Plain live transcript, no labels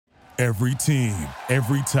Every team,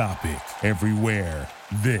 every topic, everywhere.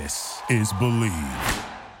 This is Believe.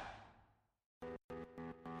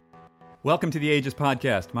 Welcome to the Aegis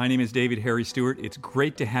Podcast. My name is David Harry Stewart. It's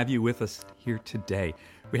great to have you with us here today.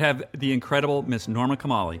 We have the incredible Miss Norma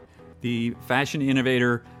Kamali, the fashion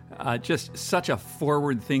innovator, just such a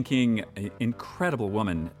forward-thinking, incredible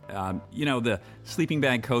woman. The sleeping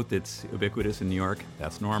bag coat that's ubiquitous in New York,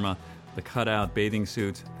 that's Norma. The cutout bathing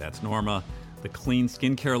suits, that's Norma. The clean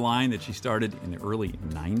skincare line that she started in the early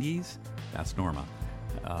 90s, that's Norma.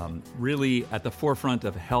 Really at the forefront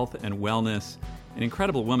of health and wellness. An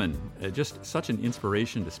incredible woman, just such an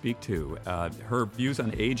inspiration to speak to. Her views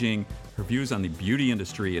on aging, her views on the beauty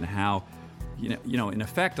industry, and how, in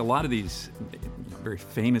effect, a lot of these very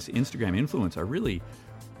famous Instagram influencers are really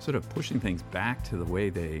sort of pushing things back to the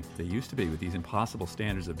way they used to be with these impossible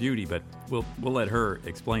standards of beauty. But we'll let her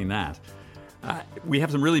explain that. We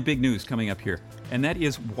have some really big news coming up here, and that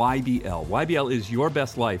is YBL. YBL is Your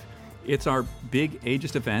Best Life. It's our big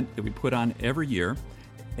ageist event that we put on every year.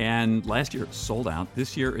 And last year it sold out.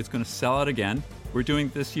 This year it's going to sell out again. We're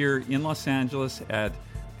doing this year in Los Angeles at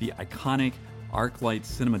the iconic ArcLight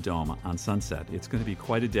Cinema Dome on Sunset. It's going to be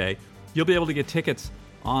quite a day. You'll be able to get tickets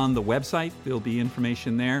on the website. There'll be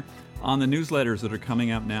information there. On the newsletters that are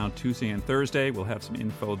coming out now Tuesday and Thursday, we'll have some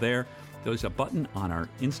info there. There's a button on our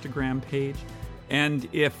Instagram page. And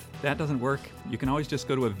if that doesn't work, you can always just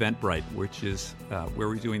go to Eventbrite, which is where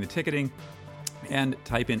we're doing the ticketing, and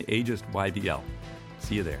type in Ageist YBL.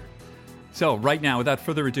 See you there. So right now, without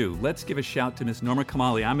further ado, let's give a shout to Miss Norma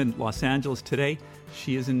Kamali. I'm in Los Angeles today.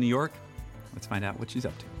 She is in New York. Let's find out what she's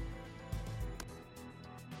up to.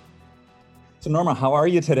 So Norma, how are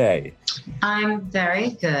you today? I'm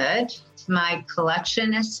very good. My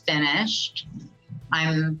collection is finished.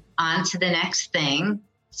 I'm on to the next thing.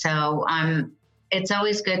 So it's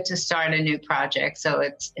always good to start a new project. So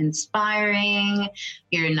it's inspiring.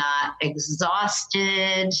 You're not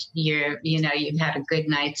exhausted. You've had a good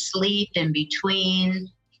night's sleep in between.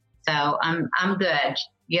 So I'm good.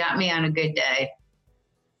 You got me on a good day.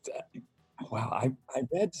 Wow. I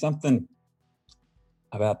read something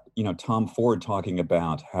about, Tom Ford talking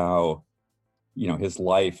about how, his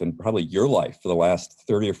life and probably your life for the last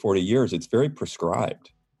 30 or 40 years, it's very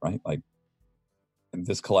prescribed, right? Like,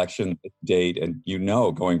 this collection date and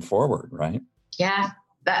going forward, right? Yeah,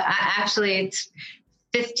 but actually it's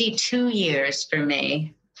 52 years for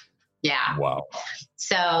me. Yeah. Wow.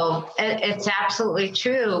 So it's absolutely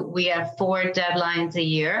true. We have 4 deadlines a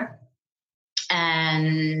year,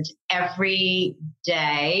 and every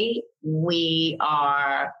day we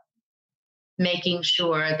are making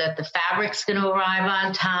sure that the fabric's going to arrive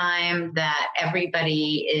on time, that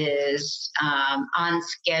everybody is on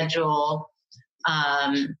schedule.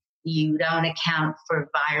 You don't account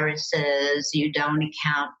for viruses. You don't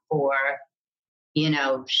account for,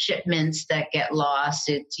 shipments that get lost.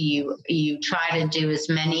 It's you try to do as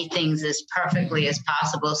many things as perfectly as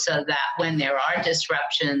possible so that when there are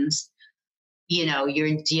disruptions,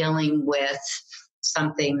 you're dealing with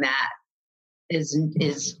something that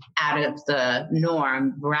is out of the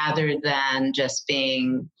norm rather than just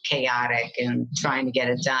being chaotic and trying to get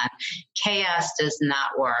it done. Chaos does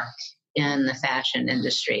not work in the fashion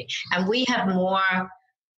industry. And we have more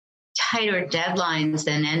tighter deadlines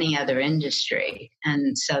than any other industry.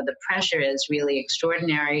 And so the pressure is really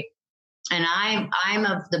extraordinary. And I'm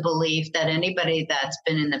of the belief that anybody that's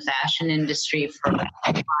been in the fashion industry for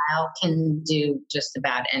a while can do just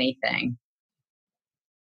about anything.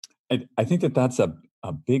 I think that's a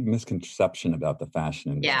big misconception about the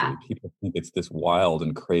fashion industry. Yeah. People think it's this wild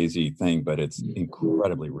and crazy thing, but it's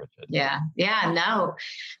incredibly rigid. Yeah. No.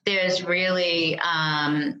 There's really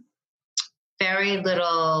very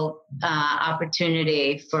little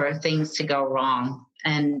opportunity for things to go wrong.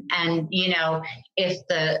 And if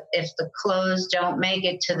the clothes don't make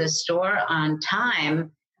it to the store on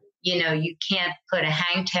time, you can't put a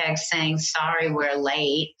hang tag saying, sorry, we're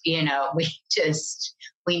late.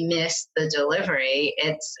 We missed the delivery.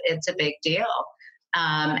 It's a big deal.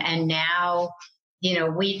 And now,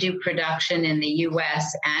 we do production in the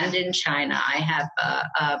U.S. and in China. I have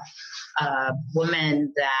a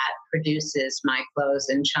woman that produces my clothes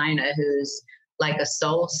in China who's like a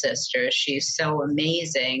soul sister. She's so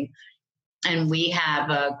amazing. And we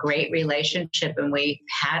have a great relationship, and we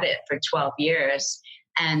had it for 12 years.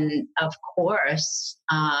 And of course,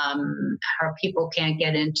 her people can't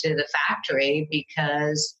get into the factory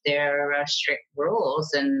because there are strict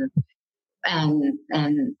rules, and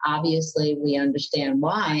obviously we understand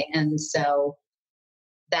why. And so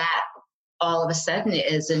that all of a sudden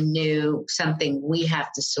is a new something we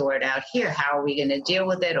have to sort out here. How are we going to deal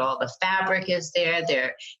with it? All the fabric is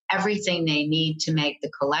there. Everything they need to make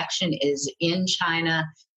the collection is in China.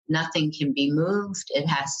 Nothing can be moved. It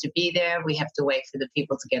has to be there. We have to wait for the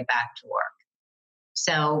people to get back to work.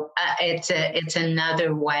 So it's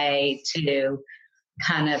another way to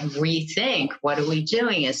kind of rethink, what are we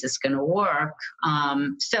doing? Is this going to work?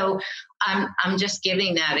 So I'm just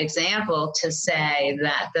giving that example to say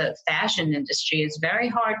that the fashion industry is very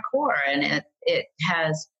hardcore, and it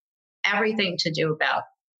has everything to do about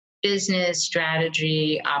business,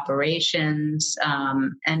 strategy, operations,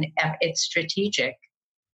 and it's strategic.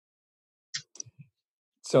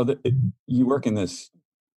 So you work in this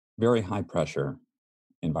very high pressure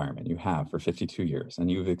environment. You have for 52 years, and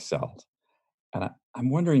you've excelled. And I'm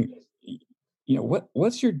wondering,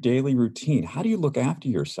 what's your daily routine? How do you look after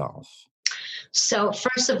yourself? So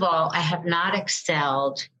first of all, I have not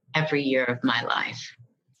excelled every year of my life.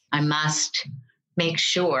 I must make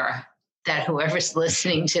sure that whoever's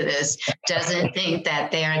listening to this doesn't think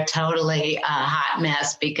that they're totally a hot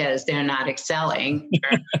mess because they're not excelling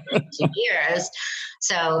for 2 years.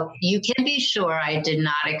 So you can be sure I did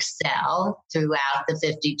not excel throughout the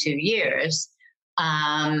 52 years.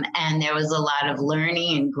 And there was a lot of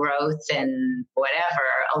learning and growth and whatever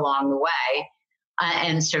along the way,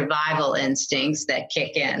 and survival instincts that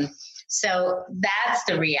kick in. So that's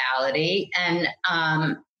the reality. And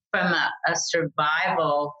from a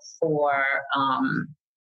survival for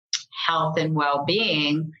health and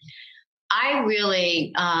well-being, I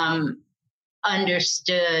really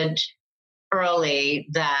understood early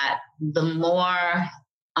that the more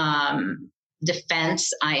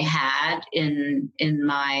defense I had in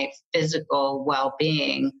my physical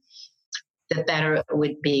well-being, the better it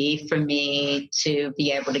would be for me to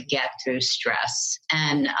be able to get through stress.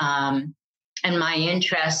 And my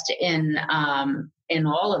interest in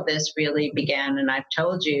all of this really began, and I've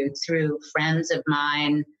told you, through friends of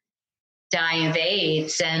mine dying of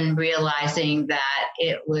AIDS and realizing that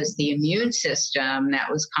it was the immune system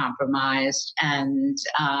that was compromised. And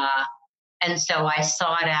so I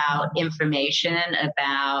sought out information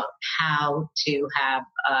about how to have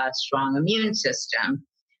a strong immune system.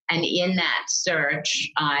 And in that search,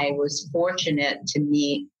 I was fortunate to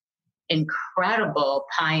meet incredible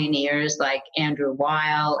pioneers like Andrew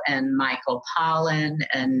Weil and Michael Pollan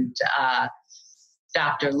and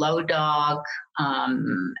Dr. Lodog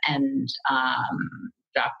and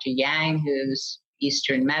Dr. Yang, who's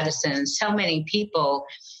Eastern medicine. So many people,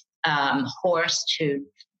 Horst, who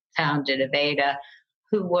founded Aveda,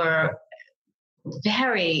 who were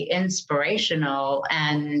very inspirational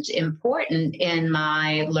and important in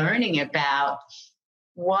my learning about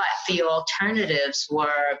what the alternatives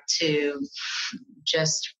were to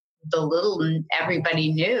just the little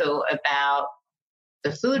everybody knew about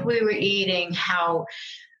the food we were eating, how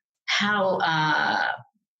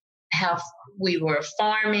we were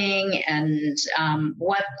farming, and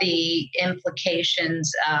what the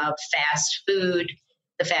implications of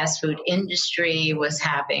the fast food industry was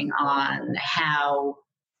having on how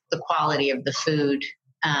the quality of the food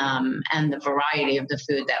and the variety of the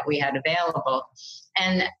food that we had available.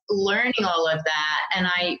 And learning all of that, and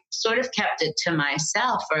I sort of kept it to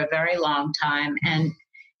myself for a very long time, and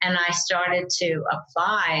I started to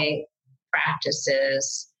apply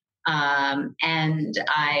practices, and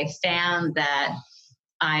I found that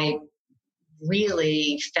I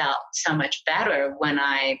really felt so much better when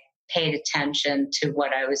I paid attention to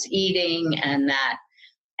what I was eating, and that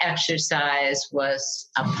exercise was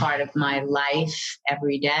a part of my life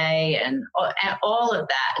every day, and all of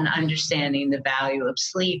that, and understanding the value of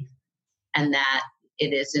sleep, and that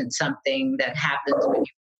it isn't something that happens when you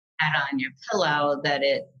head on your pillow, that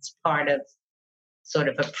it's part of sort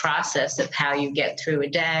of a process of how you get through a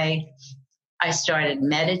day. I started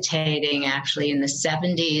meditating actually in the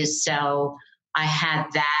 70s, so I had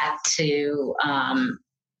that to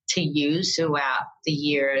use throughout the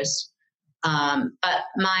years. But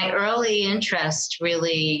my early interest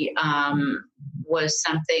really was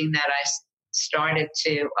something that I started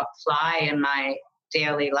to apply in my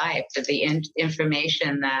daily life, for the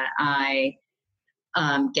information that I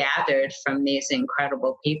gathered from these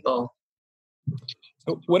incredible people.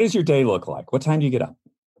 So what does your day look like? What time do you get up?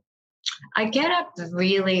 I get up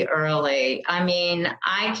really early. I mean,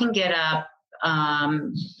 I can get up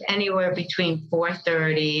anywhere between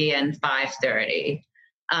 4:30 and 5:30.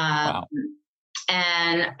 Wow.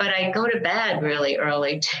 But I go to bed really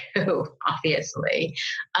early too, obviously.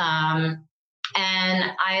 And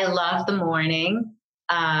I love the morning.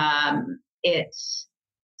 It's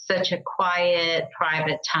such a quiet,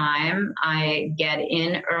 private time. I get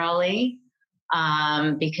in early.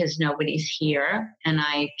 because nobody's here, and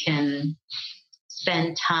I can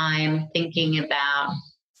spend time thinking about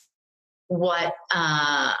what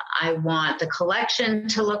I want the collection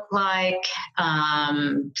to look like,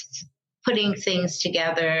 putting things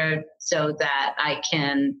together so that I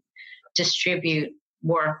can distribute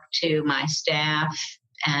work to my staff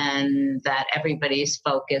and that everybody's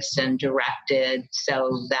focused and directed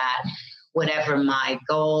so that whatever my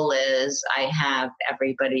goal is, I have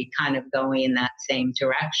everybody kind of going in that same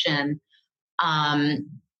direction. And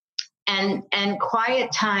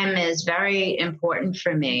quiet time is very important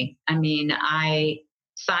for me. I mean,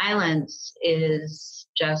 silence is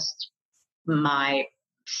just my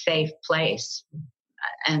safe place.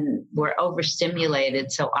 And we're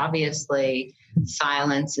overstimulated, so obviously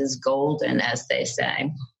silence is golden, as they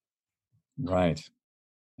say. Right.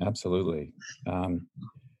 Absolutely.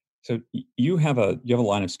 So you have a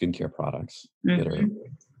line of skincare products that are,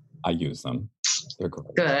 I use them. They're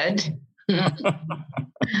great. Good.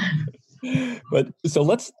 But so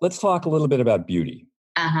let's talk a little bit about beauty.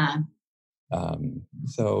 Uh-huh.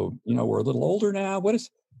 So, we're a little older now.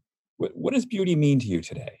 What does beauty mean to you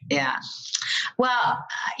today? Yeah. Well,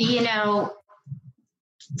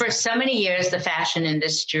 for so many years, the fashion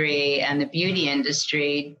industry and the beauty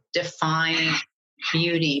industry defined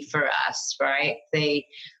beauty for us, right?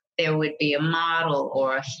 There would be a model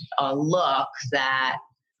or a look that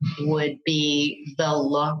would be the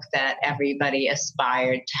look that everybody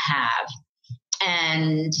aspired to have.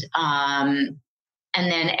 And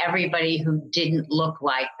then everybody who didn't look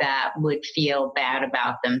like that would feel bad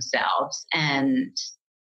about themselves and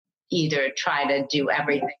either try to do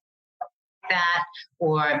everything like that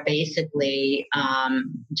or basically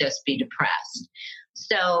just be depressed.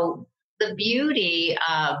 So the beauty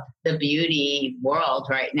of the beauty world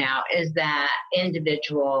right now is that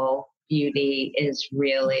individual beauty is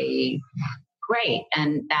really great.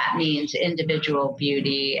 And that means individual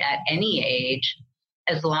beauty at any age,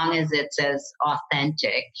 as long as it's as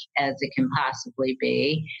authentic as it can possibly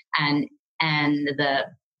be. And the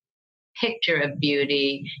picture of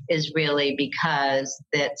beauty is really because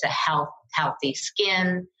it's a healthy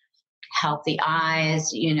skin, healthy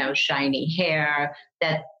eyes, shiny hair,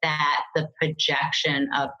 that the projection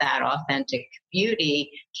of that authentic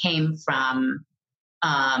beauty came from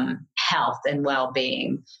health and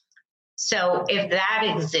well-being. So if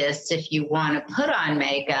that exists, if you want to put on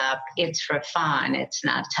makeup, it's for fun. It's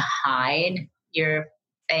not to hide your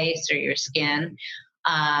face or your skin.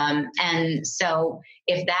 And so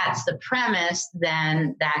if that's the premise,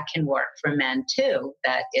 then that can work for men too,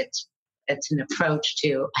 that it's an approach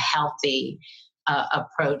to a healthy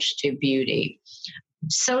approach to beauty.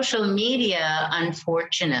 Social media,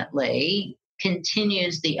 unfortunately,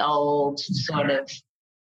 continues the old sort of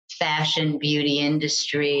fashion beauty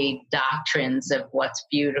industry doctrines of what's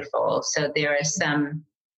beautiful. So there are some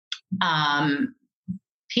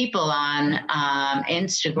people on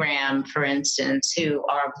Instagram, for instance, who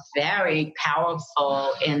are very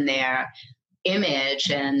powerful in their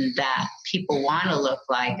image and that people want to look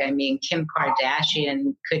like. I mean, Kim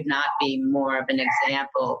Kardashian could not be more of an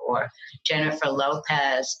example, or Jennifer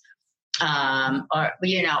Lopez, or,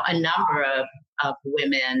 a number of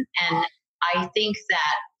women. And I think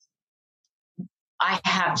that I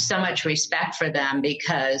have so much respect for them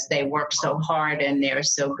because they work so hard and they're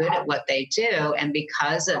so good at what they do. And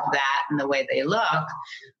because of that and the way they look,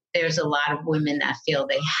 there's a lot of women that feel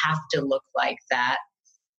they have to look like that.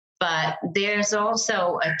 But there's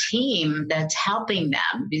also a team that's helping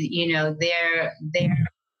them. They're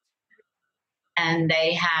and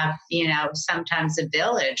they have, sometimes a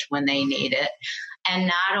village when they need it. And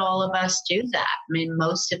not all of us do that. I mean,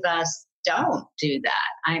 most of us don't do that.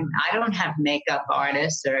 I don't have makeup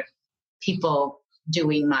artists or people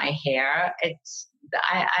doing my hair.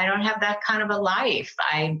 I don't have that kind of a life.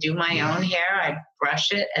 I do my own hair. I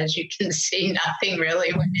brush it, as you can see, nothing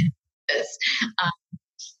really when it is.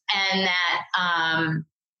 And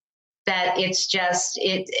that it's just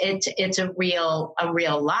it's a real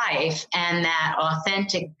life, and that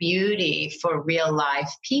authentic beauty for real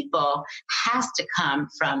life people has to come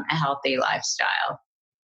from a healthy lifestyle.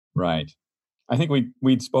 Right. I think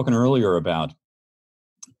we'd spoken earlier about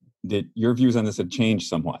that your views on this have changed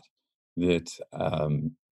somewhat. That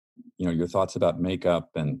your thoughts about makeup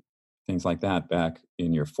and things like that back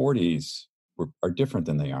in your 40s are different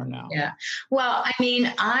than they are now. Yeah. Well, I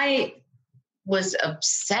mean, I was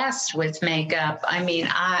obsessed with makeup. I mean,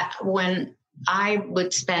 when I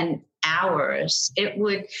would spend hours, it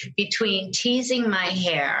would between teasing my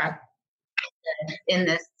hair in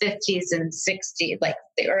the 50s and 60s, like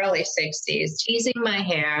the early 60s, teasing my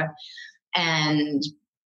hair and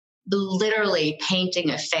literally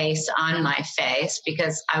painting a face on my face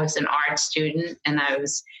because I was an art student and I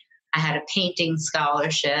had a painting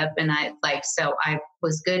scholarship, and so I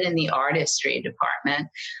was good in the artistry department.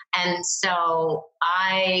 And so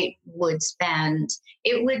I would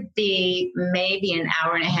it would be maybe an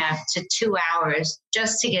hour and a half to 2 hours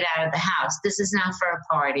just to get out of the house. This is not for a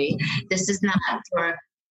party. This is not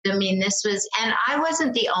this was, and I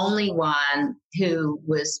wasn't the only one who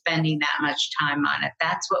was spending that much time on it.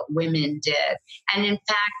 That's what women did. And in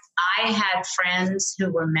fact, I had friends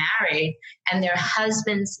who were married and their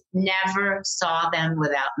husbands never saw them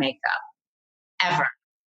without makeup, ever.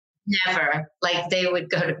 Never. Like they would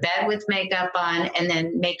go to bed with makeup on and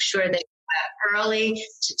then make sure they got up early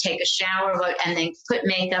to take a shower and then put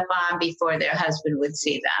makeup on before their husband would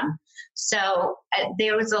see them. So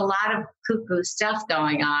there was a lot of cuckoo stuff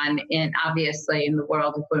going on obviously in the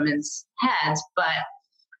world of women's heads, but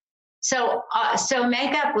so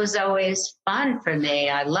makeup was always fun for me.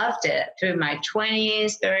 I loved it through my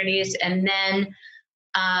 20s, 30s. And then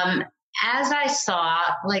as I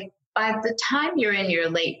saw, like by the time you're in your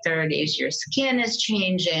late 30s, your skin is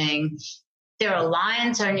changing. There are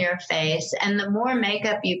lines on your face. And the more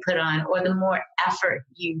makeup you put on or the more effort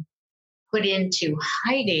you put into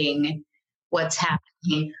hiding what's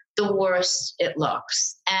happening, the worse it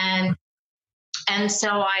looks. And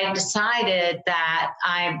so I decided that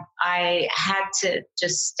I had to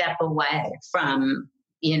just step away from,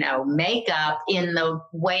 makeup in the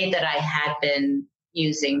way that I had been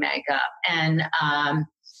using makeup. And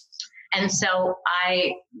so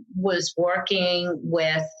I was working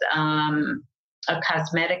with a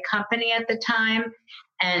cosmetic company at the time,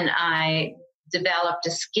 and I developed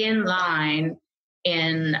a skin line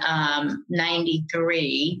in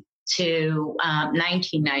 1993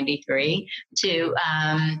 to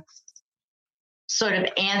sort of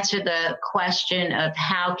answer the question of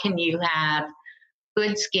how can you have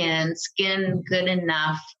good skin good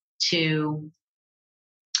enough to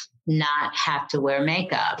not have to wear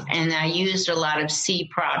makeup. And I used a lot of C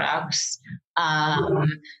products.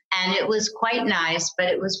 And it was quite nice, but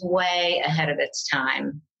it was way ahead of its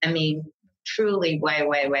time. I mean, truly way,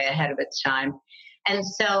 way, way ahead of its time. And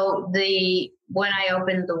so when I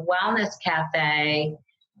opened the Wellness Cafe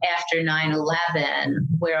after 9/11,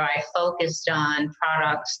 where I focused on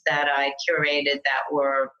products that I curated that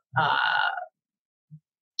were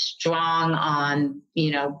strong on,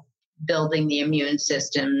 building the immune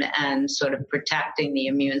system and sort of protecting the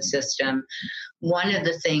immune system, one of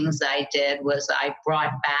the things I did was I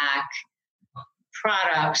brought back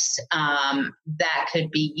products that could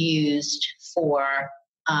be used for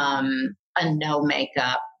a no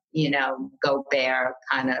makeup, go bare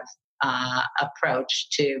kind of approach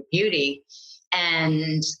to beauty.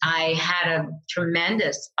 And I had a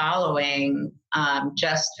tremendous following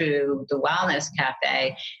just through the Wellness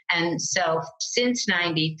Cafe. And so since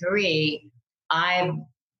 93, I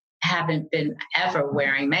haven't been ever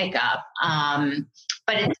wearing makeup.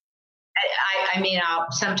 But it's,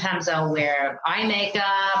 sometimes I'll wear eye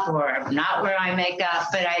makeup or not wear eye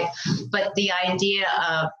makeup, but the idea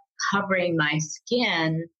of covering my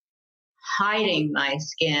skin, hiding my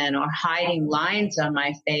skin or hiding lines on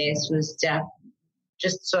my face was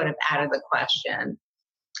just sort of out of the question.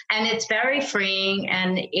 And it's very freeing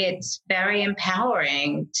and it's very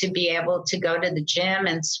empowering to be able to go to the gym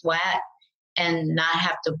and sweat and not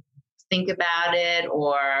have to think about it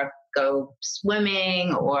or go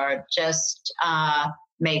swimming or just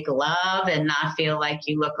make love and not feel like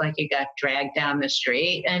you look like you got dragged down the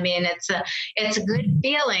street. I mean, it's a good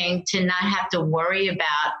feeling to not have to worry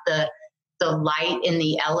about the light in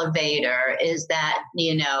the elevator. Is that,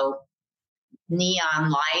 neon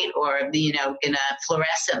light or, gonna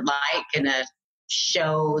fluorescent light gonna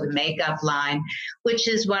show the makeup line, which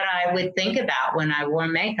is what I would think about when I wore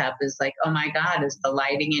makeup is like, oh my God, is the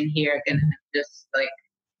lighting in here gonna just like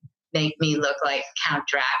make me look like Count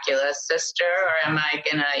Dracula's sister, or am I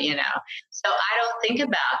gonna, so I don't think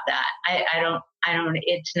about that. I don't,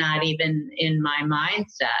 it's not even in my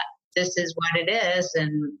mindset. This is what it is.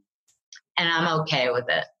 And I'm okay with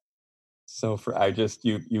it. So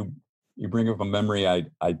you bring up a memory. I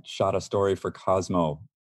shot a story for Cosmo,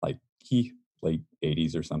 like late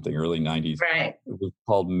 80s or something, early 90s. Right. It was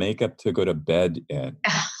called Makeup to Go to Bed In.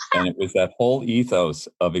 And it was that whole ethos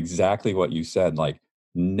of exactly what you said, like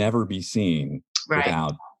never be seen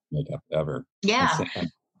without makeup ever. Yeah.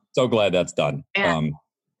 I'm so glad that's done. Yeah.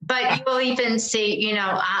 But you will even see,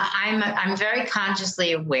 I'm very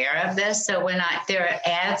consciously aware of this. So when there are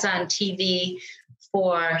ads on TV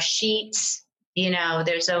for sheets,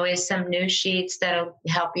 there's always some new sheets that'll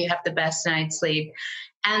help you have the best night's sleep.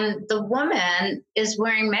 and the woman is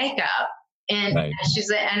wearing makeup. And Right.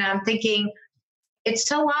 and I'm thinking, it's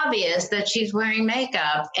so obvious that she's wearing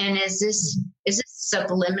makeup. And is this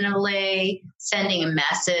subliminally sending a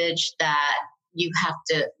message that you have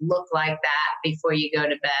to look like that before you go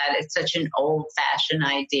to bed? It's such an old-fashioned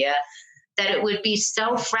idea that it would be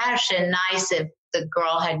so fresh and nice if the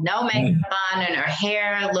girl had no makeup on and her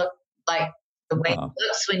hair looked like the way it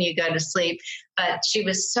looks when you go to sleep. But she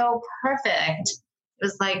was so perfect. It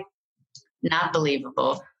was like not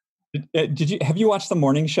believable. Have you watched the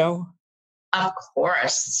morning show? Of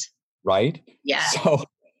course. Right? Yeah. So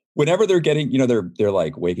whenever they're getting, they're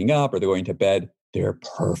like waking up or they're going to bed, they're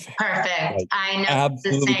perfect. Perfect. Like, I know.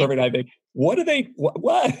 absolutely perfect. I think, what do they,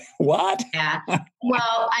 what? Yeah.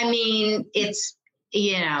 Well, I mean, it's,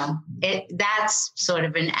 that's sort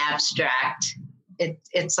of an abstract.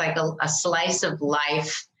 It's like a slice of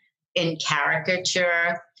life in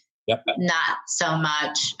caricature. Yep. Not so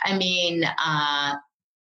much. I mean,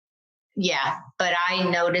 yeah, but I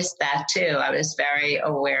noticed that too. I was very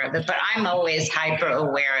aware of it, but I'm always hyper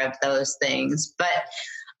aware of those things. But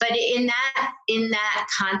in that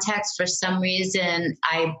context, for some reason,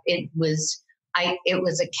 it was a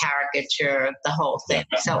caricature of the whole thing.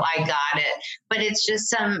 So I got it. But it's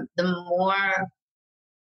just the more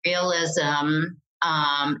realism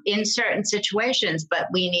in certain situations, but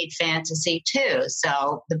we need fantasy too.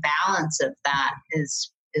 So the balance of that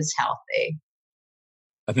is healthy.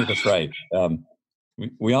 I think that's right.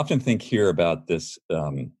 We often think here about this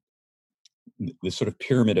sort of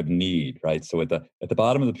pyramid of need, right? So at the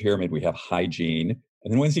bottom of the pyramid, we have hygiene,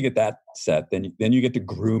 and then once you get that set, then you get to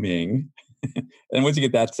grooming, and once you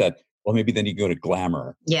get that set, well, maybe then you go to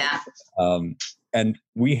glamour. Yeah. And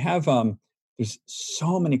we have there's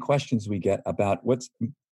so many questions we get about what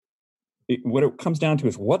it comes down to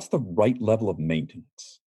is what's the right level of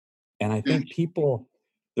maintenance, and I think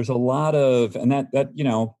there's a lot of, and that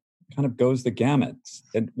kind of goes the gamut.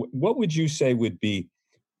 And what would you say would be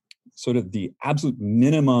sort of the absolute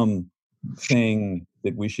minimum thing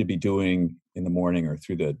that we should be doing in the morning or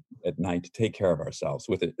at night to take care of ourselves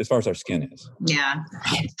with it, as far as our skin is? Yeah.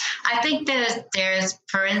 I think there's,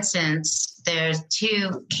 for instance, there's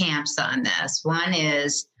two camps on this. One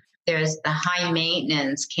is there's the high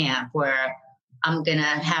maintenance camp where I'm going to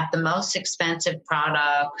have the most expensive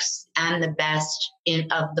products and the best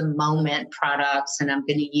of the moment products, and I'm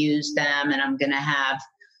going to use them, and I'm going to have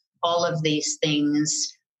all of these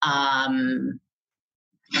things, the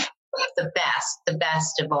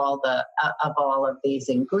best of all of these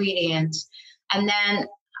ingredients. And then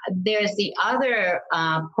there's the other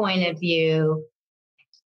point of view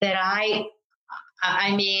that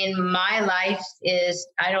I mean, my life is,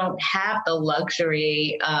 I don't have the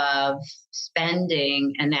luxury of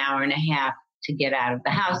spending an hour and a half to get out of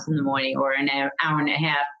the house in the morning, or an hour and a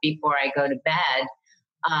half before I go to bed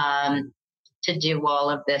to do all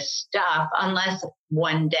of this stuff, unless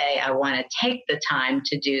one day I want to take the time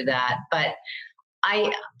to do that. But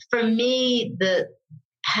for me,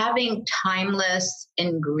 having timeless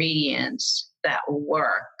ingredients that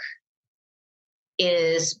work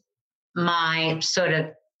is my sort of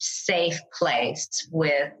safe place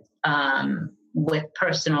with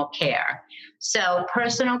personal care. So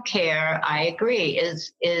personal care, I agree,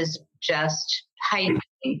 is just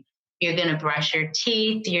hygiene. You're going to brush your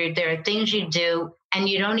teeth. There are things you do, and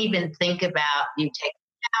you don't even think about. You take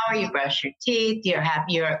a shower, you brush your teeth, you have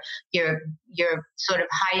your sort of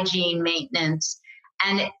hygiene maintenance,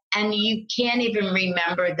 and you can't even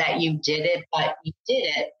remember that you did it, but you did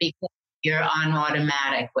it because you're on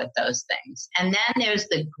automatic with those things. And then there's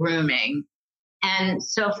the grooming. And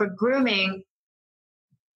so for grooming,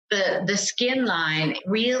 the skin line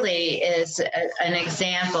really is an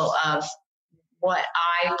example of what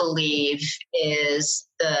I believe is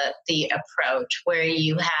the approach, where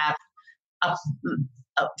you have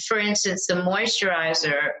for instance, the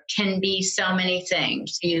moisturizer can be so many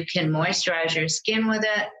things. You can moisturize your skin with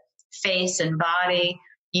it, face and body.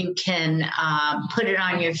 You can put it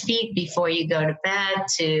on your feet before you go to bed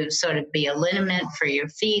to sort of be a liniment for your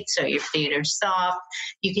feet so your feet are soft.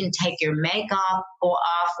 You can take your makeup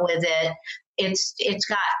off with it. It's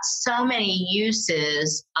got so many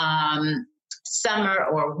uses, summer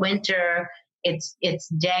or winter. It's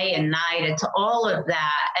day and night. It's all of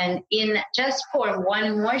that. And just for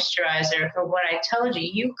one moisturizer, for what I told you,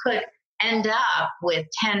 you could end up with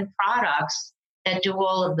 10 products that do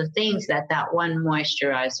all of the things that one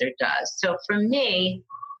moisturizer does. So for me,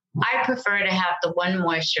 I prefer to have the one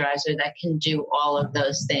moisturizer that can do all of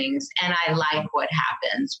those things. And I like what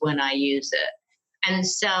happens when I use it. And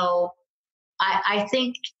so I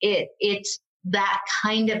think it's that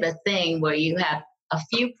kind of a thing where you have a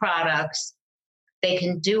few products. They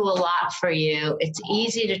can do a lot for you. It's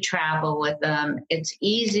easy to travel with them. It's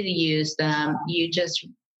easy to use them. You just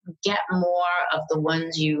get more of the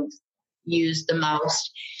ones you've used the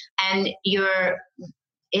most. And you're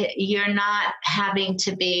not having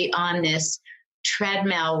to be on this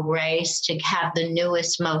treadmill race to have the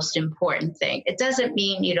newest, most important thing. It doesn't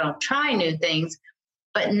mean you don't try new things,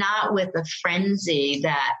 but not with a frenzy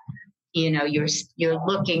that, you're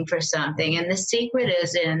looking for something. And the secret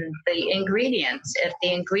is in the ingredients. If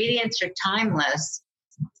the ingredients are timeless,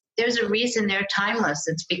 there's a reason they're timeless.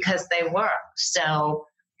 It's because they work. So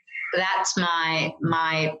that's my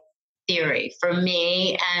theory for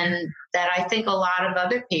me, and that I think a lot of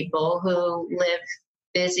other people who live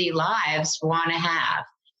busy lives want to have.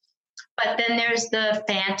 But then there's the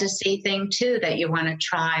fantasy thing too, that you want to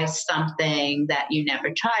try something that you never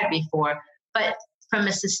tried before. But from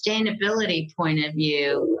a sustainability point of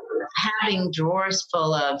view, having drawers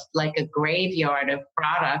full of like a graveyard of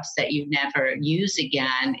products that you never use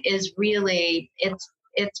again is really, it's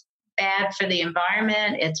bad for the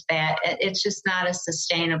environment. It's bad. It's just not a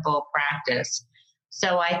sustainable practice.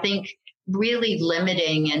 So I think really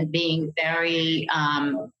limiting and being very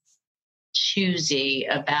choosy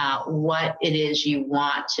about what it is you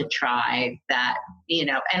want to try, that,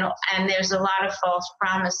 and there's a lot of false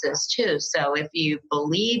promises too. So if you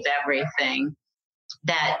believe everything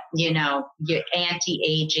that, you're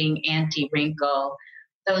anti-aging, anti-wrinkle,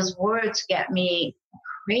 those words get me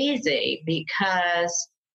crazy, because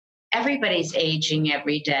everybody's aging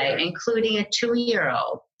every day, including a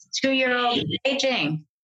 2-year-old. 2-year-old is aging.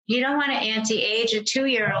 You don't want to anti-age a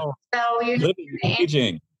 2-year-old. So you're living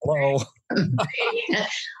aging. Hello. Oh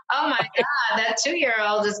my God, that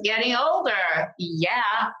 2-year-old is getting older.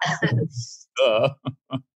 Yeah.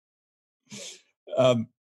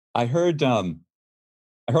 I heard Karl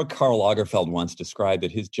Lagerfeld once describe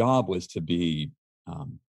that his job was to be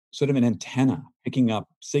sort of an antenna, picking up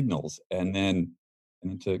signals and then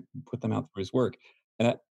to put them out for his work.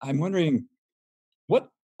 And I'm wondering, for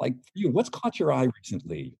you, what's caught your eye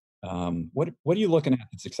recently? What are you looking at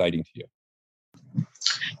that's exciting to you?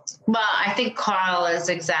 Well, I think Karl is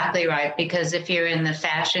exactly right, because if you're in the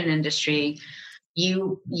fashion industry,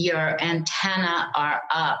 your antenna are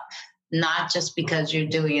up, not just because you're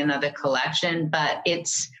doing another collection, but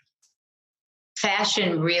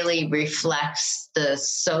fashion really reflects the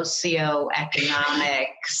socioeconomic,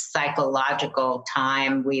 psychological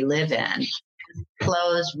time we live in.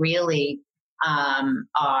 Clothes really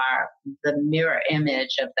are the mirror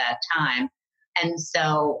image of that time. And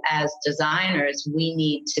so as designers, we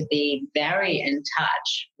need to be very in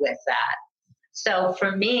touch with that. So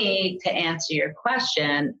for me, to answer your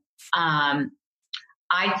question, I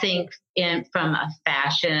think from a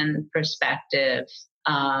fashion perspective,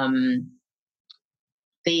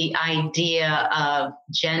 the idea of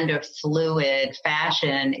gender fluid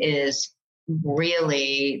fashion is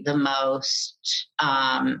really the most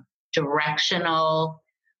directional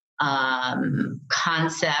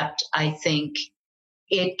concept. I think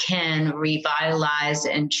it can revitalize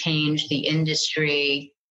and change the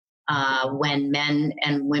industry when men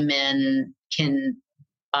and women can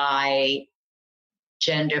buy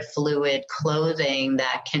gender fluid clothing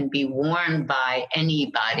that can be worn by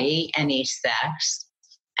anybody, any sex.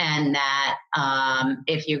 And that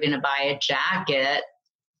if you're going to buy a jacket,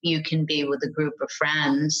 you can be with a group of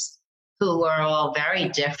friends who are all very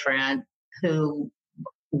different, who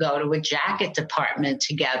go to a jacket department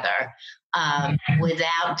together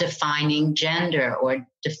without defining gender or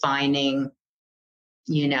defining,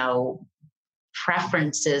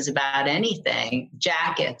 preferences about anything.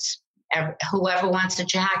 Jackets, whoever wants a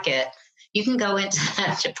jacket, you can go into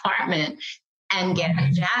that department and get a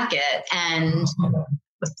jacket and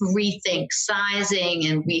rethink sizing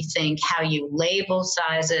and rethink how you label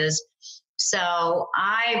sizes. So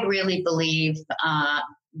I really believe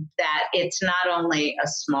that it's not only a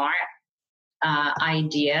smart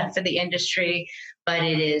idea for the industry, but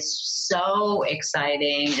it is so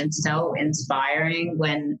exciting and so inspiring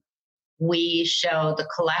when we show the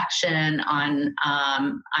collection on,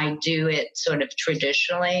 I do it sort of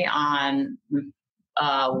traditionally on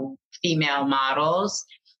female models,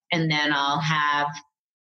 and then I'll have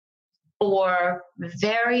 4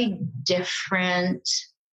 very different,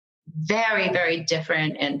 very, very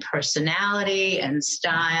different in personality and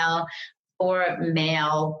style, 4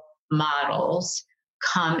 male models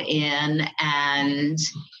come in and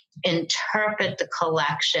interpret the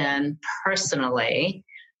collection personally,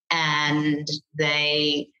 and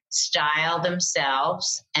they style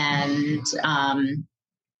themselves and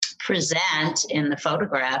present in the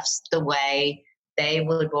photographs the way they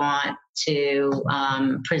would want to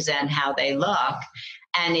present how they look.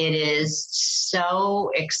 And it is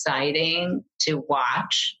so exciting to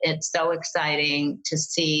watch. It's so exciting to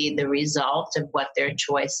see the result of what their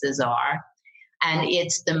choices are. And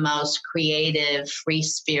it's the most creative,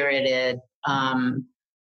 free-spirited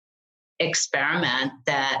experiment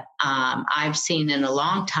that I've seen in a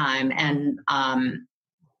long time. And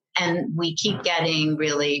we keep getting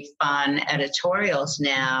really fun editorials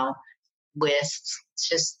now with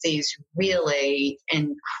just these really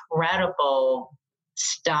incredible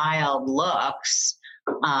styled looks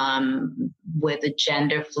with a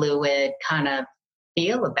gender fluid kind of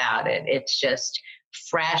feel about it. It's just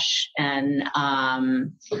fresh and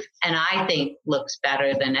I think looks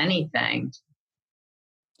better than anything.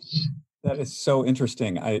 That is so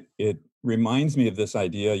interesting. It reminds me of this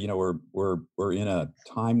idea. You know, we're in a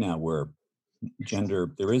time now where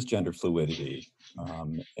there is gender fluidity,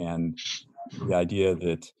 and the idea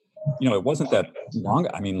that, you know, it wasn't that long.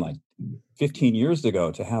 I mean, like 15 years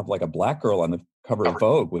ago, to have like a black girl on the cover of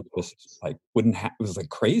Vogue was just like it was like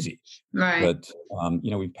crazy. Right. But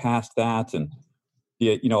you know, we've passed that, and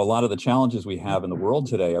you know, a lot of the challenges we have in the world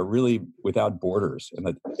today are really without borders, and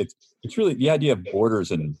that it's really the idea of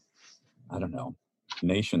borders and, I don't know,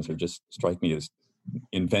 nations are just strike me as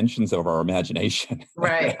inventions of our imagination.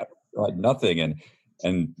 Right. Like nothing.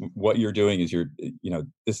 And what you're doing is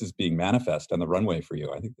this is being manifest on the runway for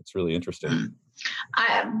you. I think that's really interesting.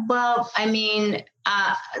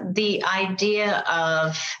 The idea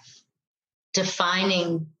of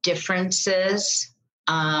defining differences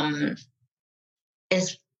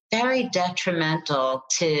is very detrimental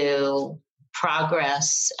to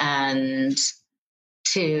progress and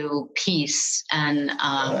to peace and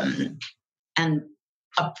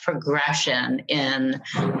a progression in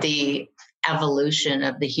the evolution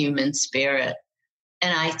of the human spirit.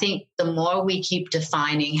 And I think the more we keep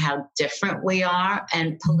defining how different we are,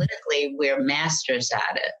 and politically we're masters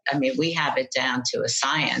at it. I mean, we have it down to a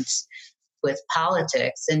science with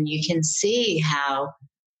politics, and you can see how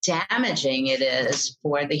damaging it is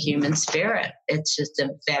for the human spirit. It's just a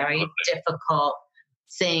very difficult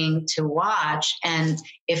thing to watch. And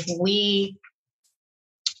if we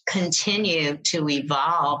continue to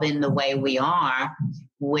evolve in the way we are,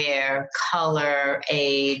 where color,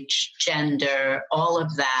 age, gender, all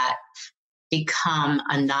of that become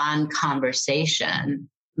a non-conversation.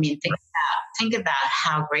 I mean, think about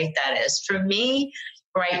how great that is. For me,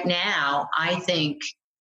 right now, I think,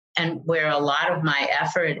 and where a lot of my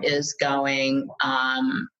effort is going,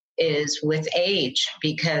 is with age,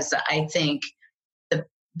 because I think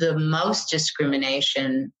the most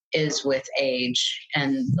discrimination is with age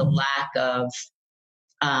and the lack of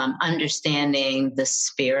understanding the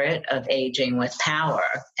spirit of aging with power.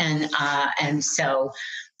 And so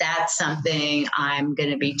that's something I'm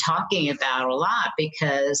going to be talking about a lot,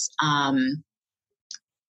 because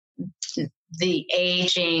the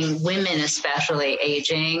aging, women especially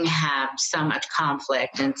aging, have so much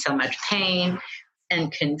conflict and so much pain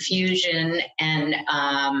and confusion. And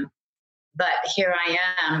but here I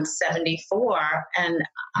am, 74, and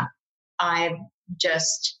I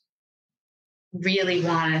just really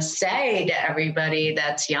want to say to everybody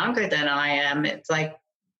that's younger than I am, it's like,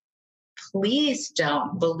 please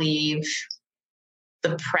don't believe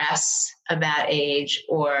the press about age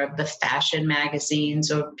or the fashion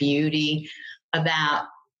magazines or beauty about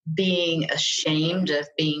being ashamed of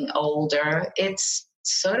being older. It's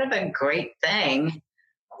sort of a great thing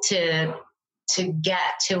to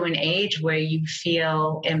get to an age where you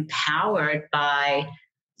feel empowered by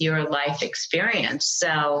your life experience.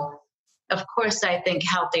 So, of course, I think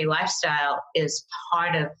healthy lifestyle is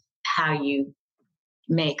part of how you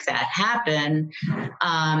make that happen.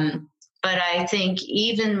 But I think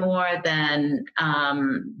even more than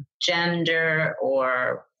gender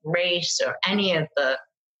or race or any of the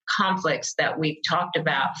conflicts that we've talked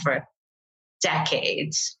about for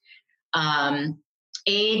decades,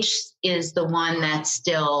 age is the one that's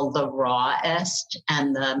still the rawest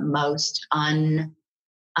and the most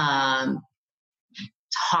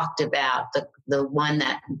talked about, the one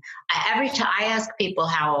that every time I ask people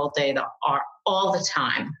how old they are all the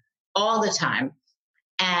time.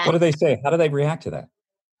 And what do they say? How do they react to that?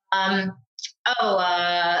 And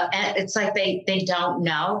it's like they don't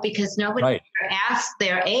know, because nobody ever asks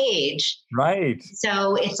their age. Right.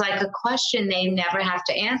 So it's like a question they never have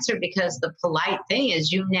to answer, because the polite thing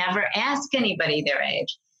is you never ask anybody their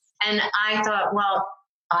age. And I thought, well,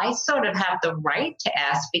 I sort of have the right to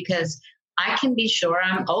ask, because I can be sure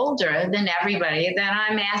I'm older than everybody that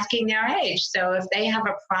I'm asking their age. So if they have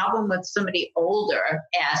a problem with somebody older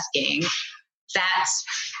asking, that's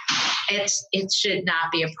it should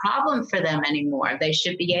not be a problem for them anymore. They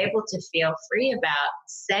should be able to feel free about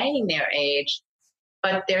saying their age,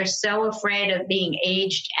 but they're so afraid of being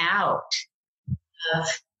aged out of,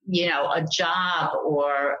 a job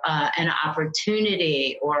or an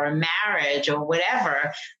opportunity or a marriage or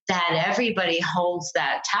whatever, that everybody holds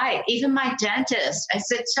that tight. Even my dentist, I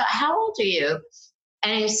said, so how old are you?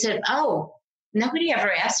 And he said, oh, nobody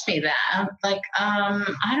ever asked me that. I'm like,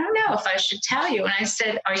 I don't know if I should tell you. And I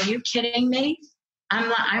said, are you kidding me?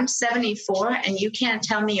 I'm 74 and you can't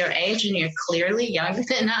tell me your age and you're clearly younger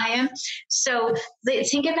than I am. So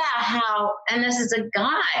think about how, and this is a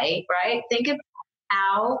guy, right? Think about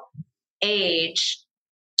how age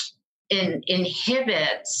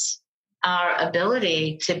inhibits our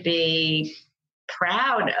ability to be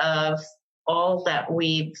proud of all that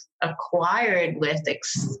we've acquired with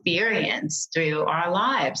experience through our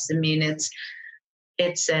lives. I mean,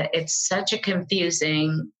 it's such a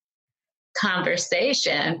confusing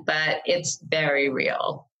conversation, but it's very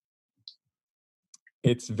real.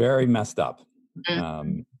 It's very messed up.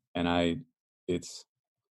 Mm-hmm. And it's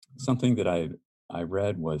something that I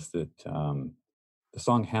read was that the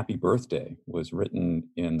song Happy Birthday was written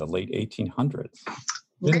in the late 1800s.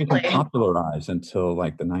 It didn't become popularized until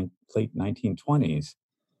like the late 1920s,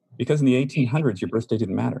 because in the 1800s, your birthday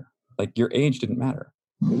didn't matter. Like your age didn't matter.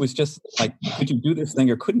 It was just like, could you do this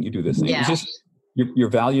thing or couldn't you do this thing? Yeah. It was just, your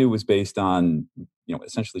value was based on,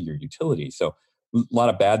 essentially your utility. So a lot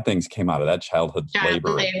of bad things came out of that. Child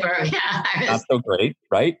labor. Yeah. Not so great,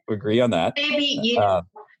 right? We agree on that. Maybe,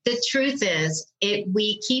 the truth is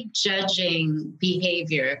we keep judging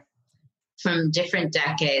behavior from different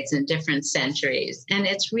decades and different centuries. And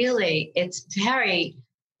it's very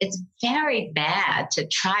bad to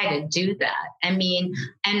try to do that. I mean,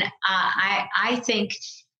 and I think,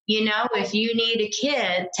 if you need a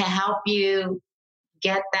kid to help you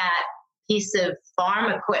get that piece of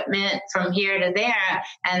farm equipment from here to there,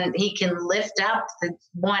 and he can lift up the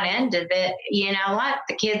one end of it, you know what?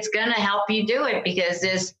 The kid's going to help you do it because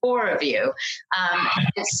there's 4 of you.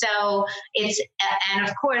 So and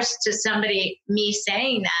of course, to me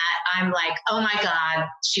saying that, I'm like, oh my God,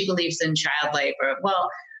 she believes in child labor. Well,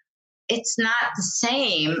 it's not the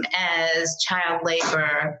same as child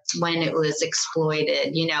labor when it was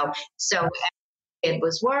exploited, so it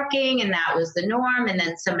was working and that was the norm. And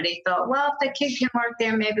then somebody thought, well, if the kid can work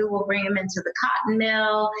there, maybe we'll bring him into the cotton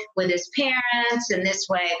mill with his parents. And this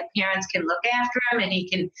way the parents can look after him and he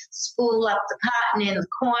can spool up the cotton in the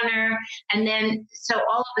corner. And then, so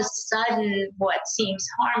all of a sudden, what seems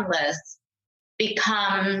harmless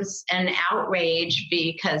becomes an outrage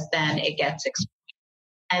because then it gets exploited.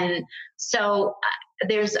 And so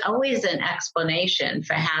there's always an explanation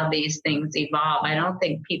for how these things evolve. I don't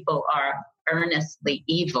think people are earnestly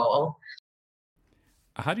evil.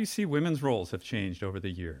 How do you see women's roles have changed over the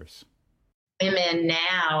years? Women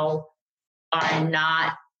now are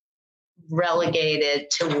not relegated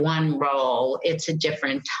to one role. It's a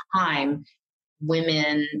different time.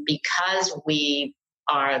 Women, because we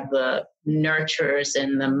are the nurturers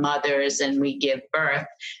and the mothers and we give birth,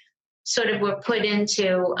 sort of were put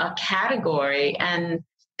into a category, and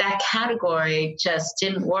that category just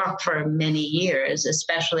didn't work for many years,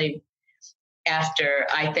 especially after,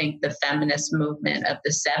 I think, the feminist movement of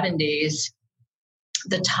the 70s.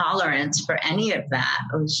 The tolerance for any of that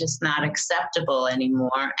was just not acceptable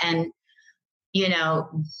anymore. And,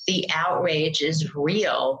 the outrage is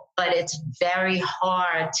real, but it's very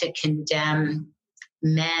hard to condemn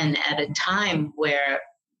men at a time where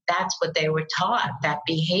that's what they were taught. That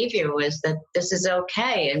behavior was that this is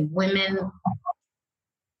okay. And women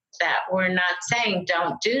that were not saying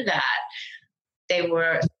don't do that. They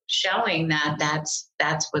were showing that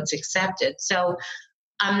that's what's accepted. So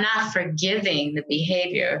I'm not forgiving the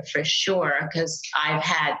behavior for sure, because I've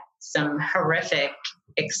had some horrific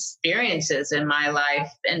experiences in my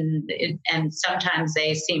life, and sometimes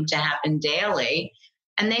they seem to happen daily,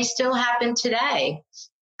 and they still happen today.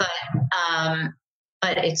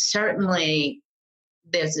 But it's certainly,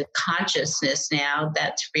 there's a consciousness now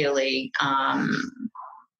that's really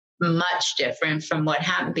much different from what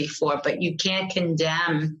happened before. But you can't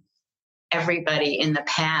condemn everybody in the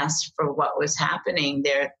past for what was happening.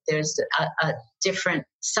 There's a different,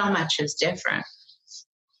 so much is different.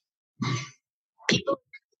 People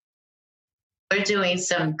are doing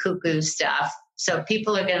some cuckoo stuff. So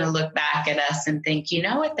people are going to look back at us and think, you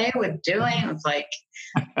know what they were doing? It's like,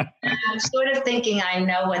 I'm sort of thinking I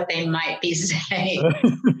know what they might be saying.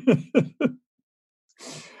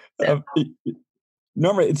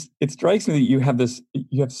 Norma, it strikes me that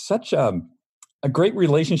you have such a great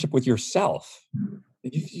relationship with yourself.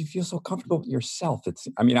 you feel so comfortable with yourself.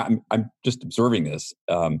 I'm just observing this.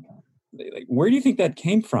 Where do you think that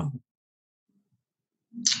came from?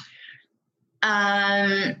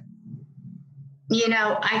 I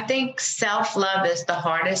think self-love is the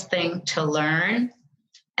hardest thing to learn,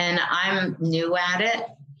 and I'm new at it.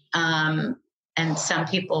 And some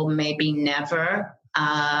people maybe never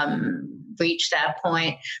reach that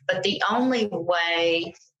point. But the only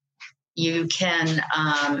way you can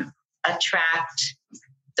attract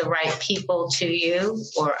the right people to you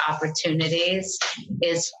or opportunities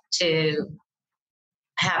is to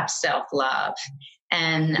have self-love.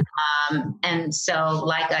 And so,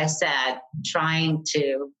 like I said, trying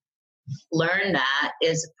to learn that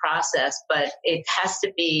is a process, but it has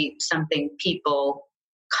to be something people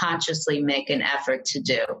consciously make an effort to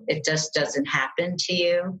do. It just doesn't happen to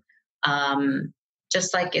you.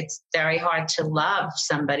 Just like it's very hard to love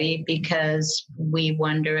somebody because we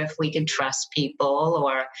wonder if we can trust people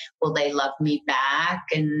or will they love me back?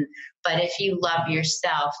 But if you love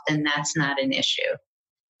yourself, then that's not an issue.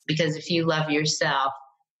 Because if you love yourself,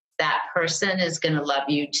 that person is going to love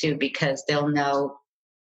you too, because they'll know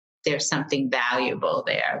there's something valuable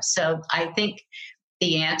there. So I think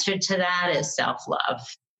the answer to that is self-love.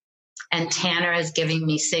 And Tanner is giving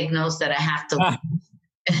me signals that I have to.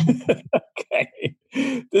 Okay.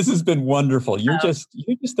 This has been wonderful. You're just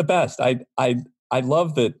the best. I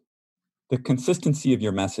love the consistency of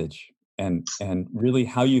your message and really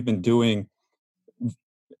how you've been doing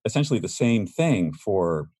essentially the same thing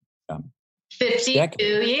for 52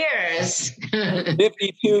 decades. years.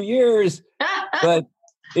 52 years. But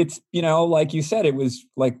it's, like you said, it was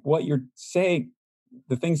like what you're saying,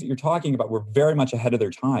 the things that you're talking about were very much ahead of their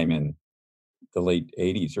time in the late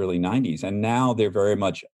 80s, early 90s. And now they're very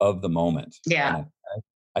much of the moment. Yeah.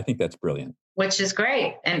 I think that's brilliant. Which is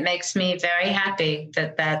great. It makes me very happy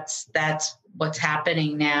that that's what's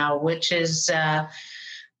happening now, which is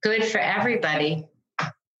good for everybody.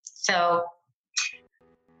 So,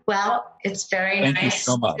 well, it's very nice. Thank you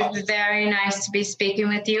so much. It's very nice to be speaking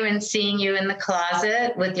with you and seeing you in the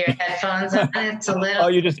closet with your headphones on. It's a little... Oh,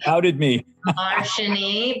 you just outed me.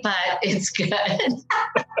 Martian-y, but it's good.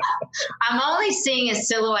 I'm only seeing a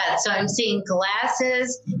silhouette. So I'm seeing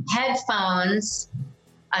glasses, headphones,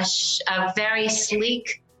 a very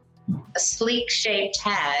sleek shaped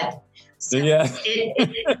head. So yeah.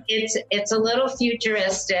 It's a little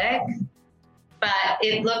futuristic, but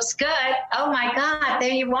it looks good. Oh my God,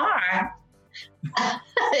 there you are.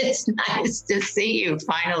 It's nice to see you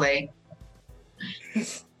finally.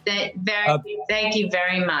 Thank you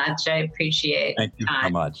very much. I appreciate it. Thank you so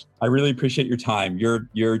much. I really appreciate your time.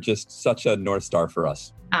 You're just such a North Star for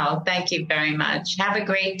us. Oh, thank you very much. Have a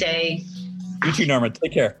great day. You too, Norma.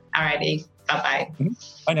 Take care. All righty. Bye-bye. Mm-hmm.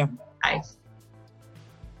 Bye now. Bye.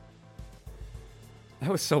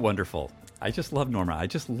 That was so wonderful. I just love Norma. I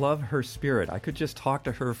just love her spirit. I could just talk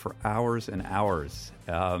to her for hours and hours.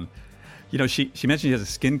 She mentioned she has a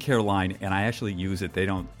skincare line, and I actually use it. They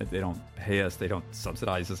don't pay us. They don't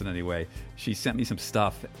subsidize us in any way. She sent me some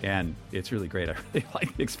stuff, and it's really great. I really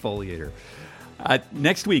like the exfoliator.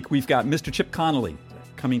 Next week, we've got Mr. Chip Connolly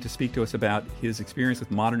coming to speak to us about his experience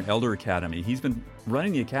with Modern Elder Academy. He's been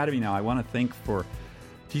running the academy now, I want to think, for,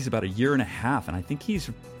 about a year and a half, and I think he's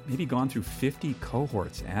maybe gone through 50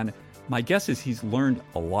 cohorts. And my guess is he's learned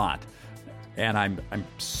a lot. And I'm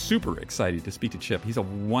super excited to speak to Chip. He's a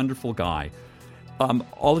wonderful guy.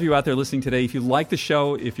 All of you out there listening today, if you like the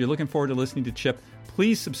show, if you're looking forward to listening to Chip,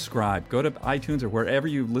 please subscribe. Go to iTunes or wherever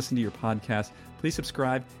you listen to your podcast. Please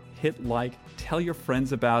subscribe, hit like, tell your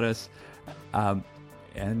friends about us,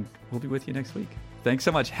 and we'll be with you next week. Thanks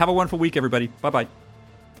so much. Have a wonderful week, everybody. Bye-bye.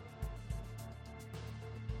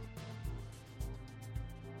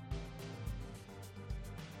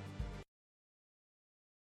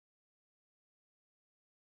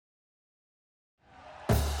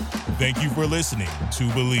 Thank you for listening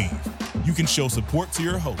to Believe. You can show support to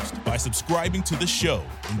your host by subscribing to the show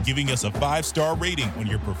and giving us a 5-star rating on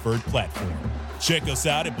your preferred platform. Check us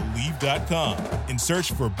out at Believe.com and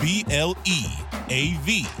search for BLEAV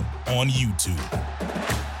on YouTube.